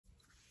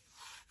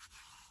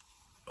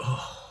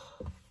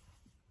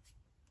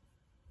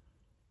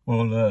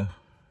Well,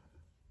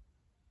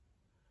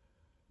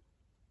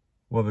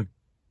 the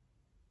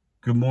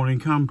good morning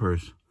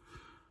campers.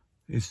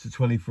 It's the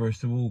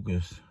 21st of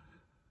August.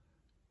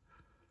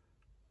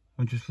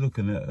 I'm just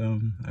looking at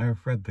our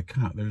Fred the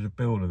cat. There's a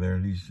builder there,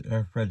 and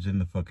our Fred's in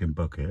the fucking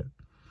bucket.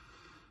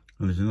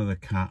 And there's another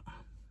cat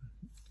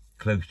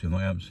close to him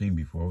I haven't seen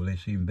before. Well, they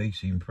seem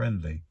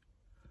friendly.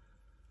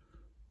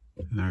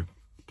 And our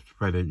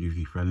Fred ain't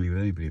usually friendly with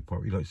anybody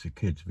apart. He likes the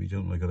kids, but he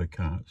don't like other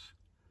cats.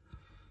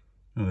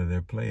 Oh,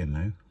 they're playing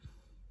now.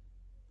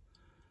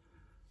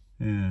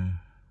 Yeah.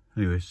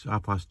 Anyway, it's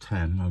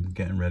 10:30. I'm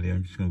getting ready.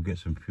 I'm just going to get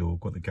some fuel.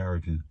 Got the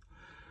garage and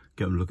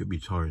get them to look at my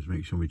tyres,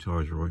 make sure my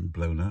tyres are right and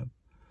blown up.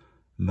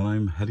 And then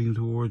I'm heading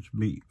towards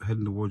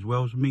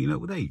Wales and meeting up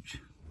with H.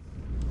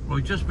 Well,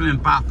 I've just been in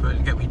Bathurst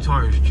to get my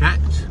tyres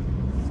checked.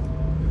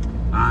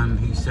 And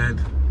he said,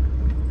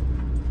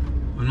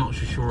 I'm not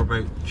so sure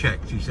about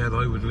checked. He said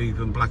I would leave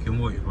them black and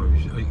white if I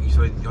was you. He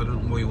said, I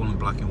don't know why you want them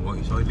black and white.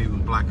 He said I'd leave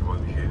them black if I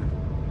was you.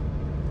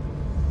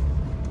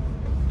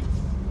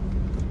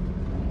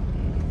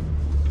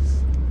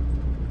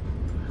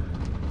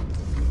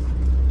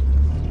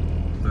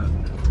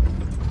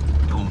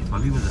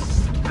 Funny, was it?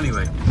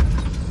 Anyway,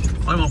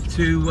 I'm off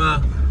to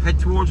head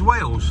towards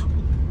Wales. Do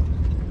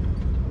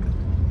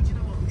you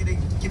know what? I'm going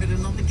to give it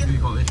another go.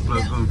 You've got this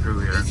bloke going through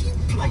here.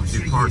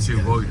 Obviously far too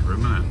wide for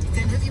him, isn't it?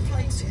 Then have you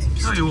played six?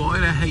 Tell you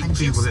what, I hate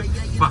people that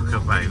fuck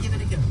about.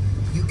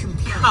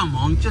 Come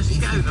on,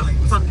 just go the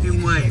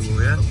fucking way, will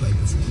ya?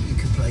 You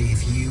can play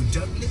if you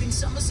don't live in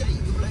Somerset.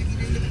 You can play if you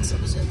do live in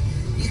Somerset.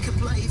 You can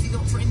play if you've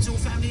got friends or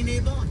family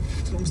nearby.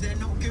 As long as they're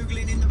not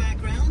Googling in the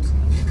background,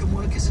 you can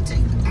work as a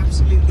team.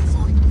 Absolutely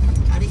fine.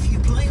 And if you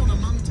play on a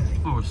Monday...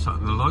 Oh, we're sat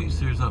in the lights.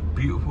 There's that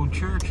beautiful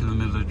church in the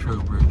middle of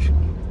Trowbridge.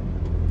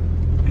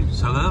 It's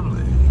so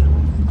lovely.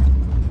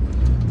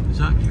 It's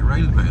actually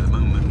raining about at the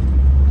moment.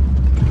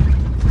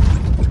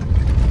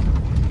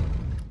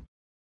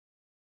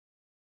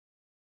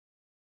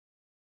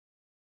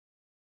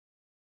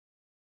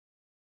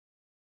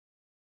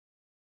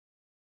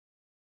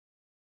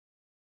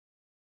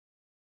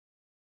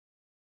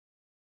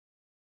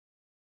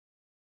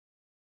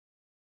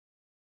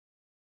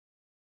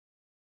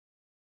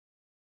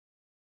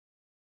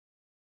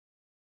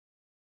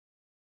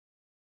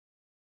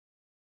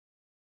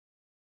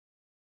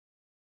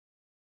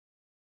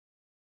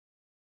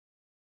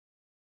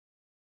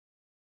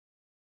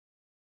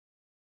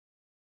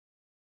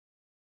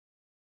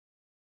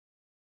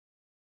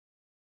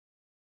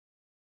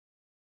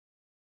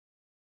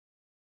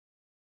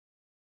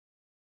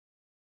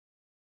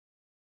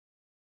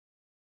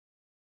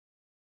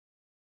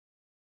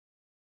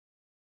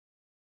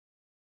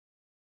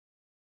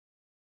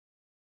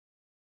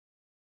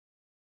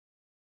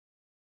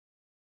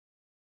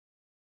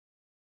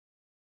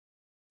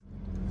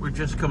 We're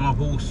just coming off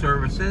all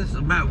services. I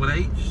met with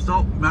H,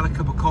 stopped, had a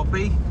cup of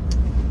coffee,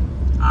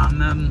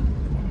 and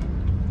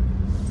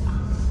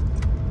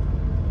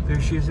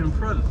there she is in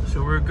front.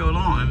 So we're going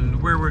on,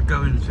 and where we're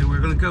going to, we're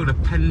going to go to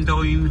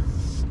Pendine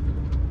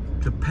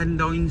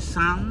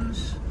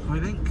Sands, I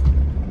think.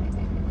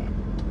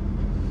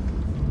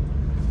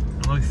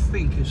 And I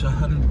think it's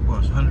 100, well,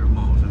 it's 100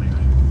 miles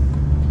anyway.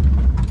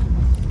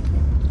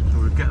 So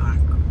we'll get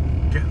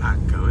that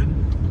going.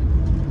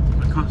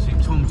 I can't see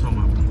Tom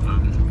up.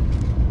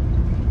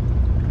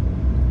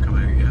 Come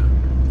out yet,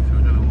 so I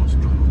don't know what's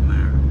going on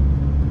there.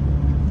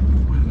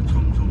 When the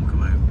Tom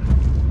come out,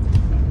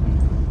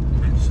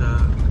 it's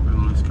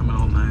it's coming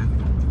on now.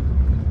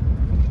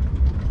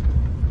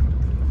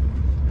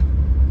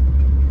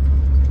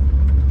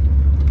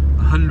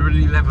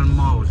 $111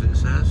 miles it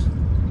says.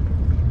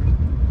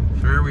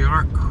 So here we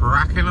are,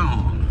 cracking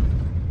on.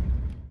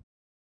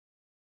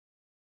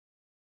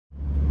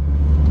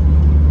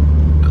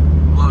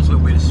 Well, it's a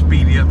little bit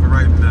speedy up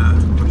around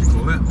what do you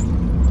call it?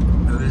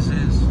 This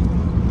is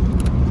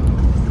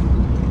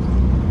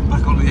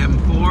back on the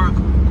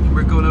M4.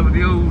 We're going over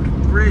the old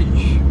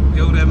bridge, the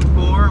old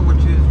M4,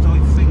 which is I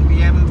think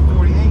the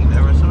M48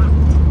 there or something.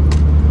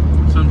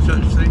 Some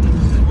such thing.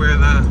 This is where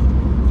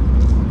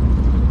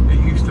it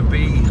used to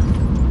be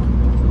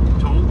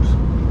tolls.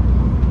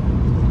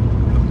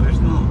 But there's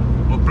not.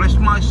 Well, bless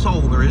my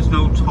soul, there is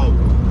no toll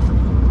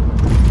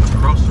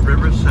across the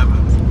River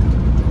Severn.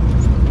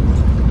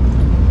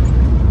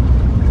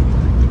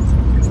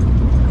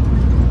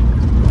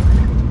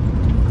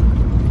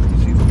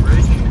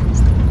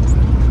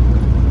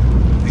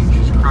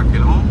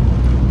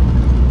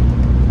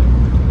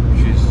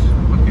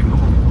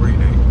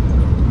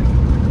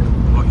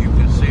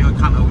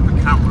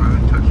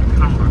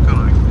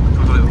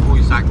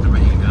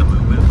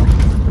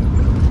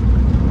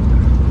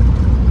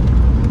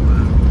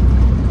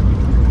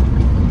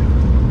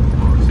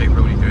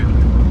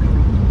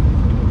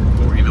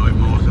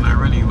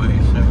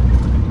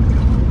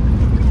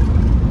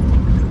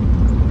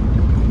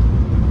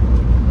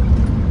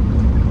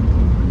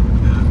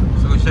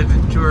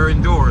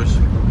 Indoors. I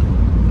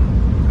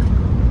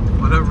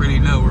don't really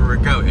know where we're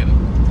going,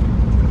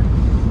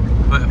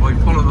 but if I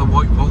follow the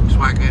white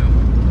Volkswagen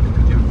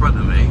in front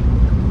of me,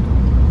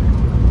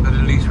 and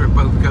at least we're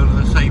both going to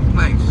the same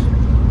place,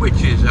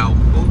 which is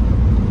helpful.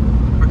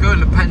 We're going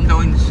to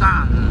Pendine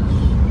Sands,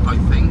 I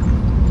think.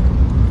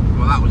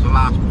 Well, that was the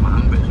last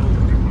plan, but it's all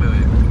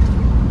fluid.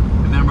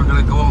 And then we're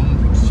going to go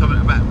on something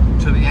about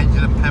to the edge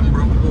of the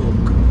Pembroke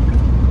Walk.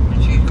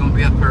 And she's going to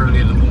be up early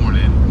in the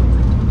morning,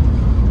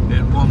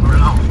 then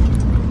wandering off.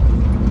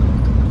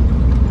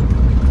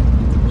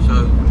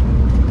 So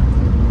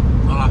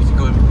I'll have to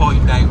go and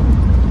find out.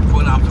 I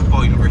won't have to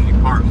find where she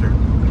parks her.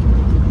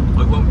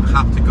 I won't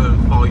have to go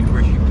and find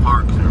where she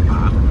parks her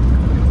van,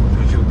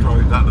 because she'll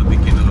drive that at the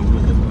beginning of the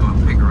walk, and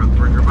I'll pick her up,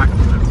 bring her back to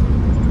them.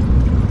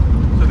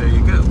 So there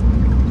you go.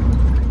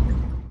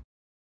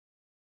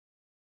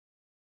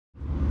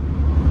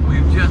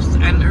 We've just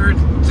entered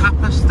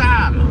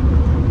Tapistan,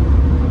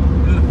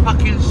 and the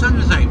fucking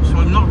sun's out, so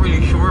I'm not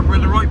really sure if we're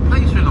in the right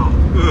place or not.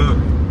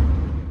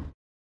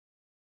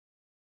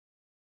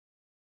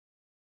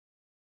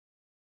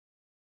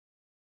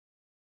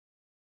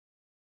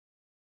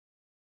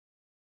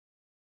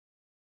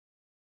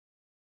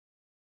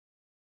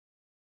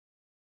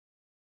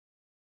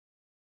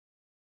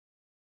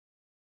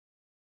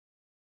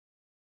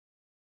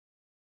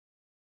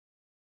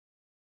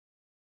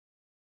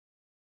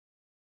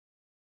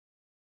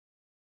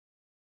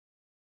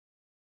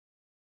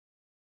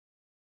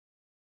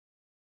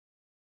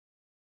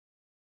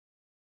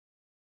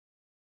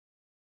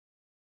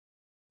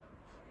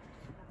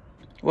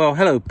 Well,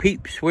 hello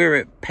peeps, we're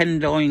at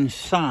Pendine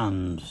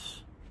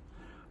Sands.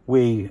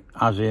 We,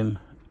 as in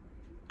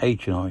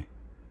H and I.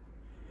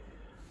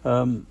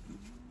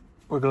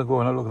 We're going to go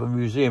and have a look at the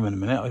museum in a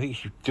minute. I think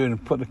she's putting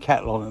the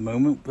kettle on at the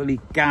moment, bloody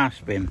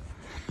gasping.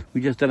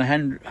 We just done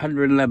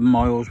 111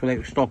 miles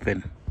without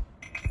stopping.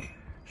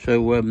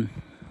 So,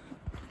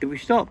 did we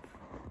stop?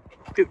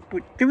 Did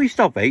we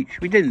stop, H?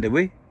 We didn't, did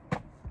we?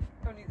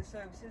 Only the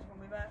services when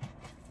we're back.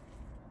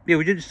 Yeah,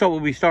 we didn't stop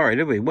when we started,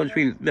 did we? Once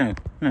we, no,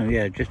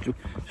 yeah, just,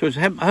 so it's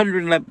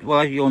 111,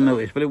 well, as you'll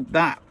notice, but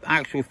that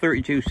actual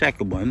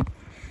 32-second one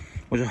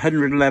was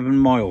 111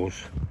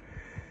 miles.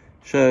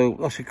 So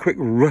that's a quick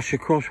rush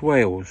across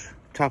Wales,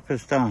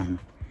 Tapistan,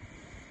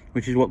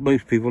 which is what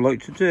most people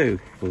like to do.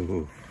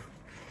 Ooh.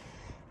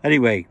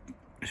 Anyway,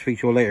 speak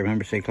to you all later.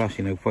 Remember, stay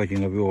classy, no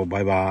fighting, love you all,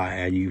 bye-bye,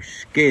 and you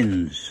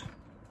skins.